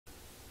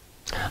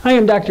I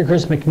am Dr.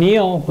 Chris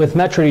McNeil with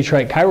Metro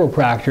Detroit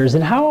Chiropractors,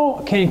 and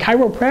how can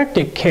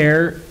chiropractic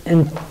care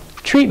and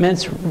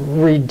treatments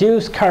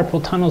reduce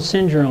carpal tunnel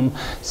syndrome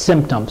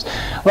symptoms?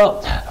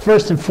 Well,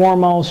 first and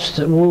foremost,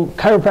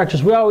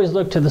 chiropractors, we always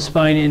look to the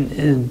spine,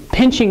 and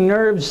pinching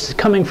nerves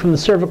coming from the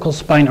cervical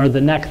spine or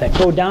the neck that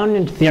go down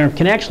into the arm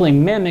can actually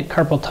mimic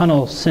carpal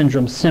tunnel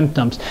syndrome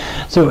symptoms.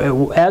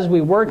 So as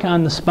we work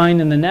on the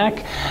spine and the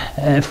neck,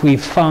 if we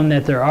found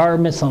that there are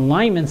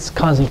misalignments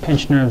causing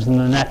pinched nerves in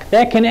the neck,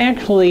 that can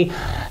actually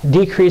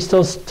decrease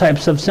those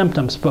types of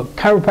symptoms. But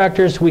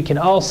chiropractors, we can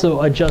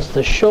also adjust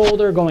the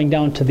shoulder going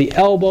down to the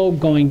elbow,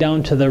 going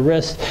down to the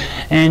wrist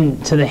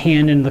and to the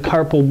hand and the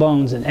carpal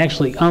bones, and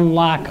actually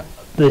unlock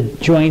the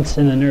joints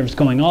and the nerves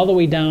going all the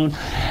way down.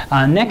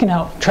 And that can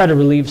help try to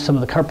relieve some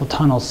of the carpal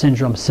tunnel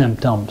syndrome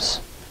symptoms.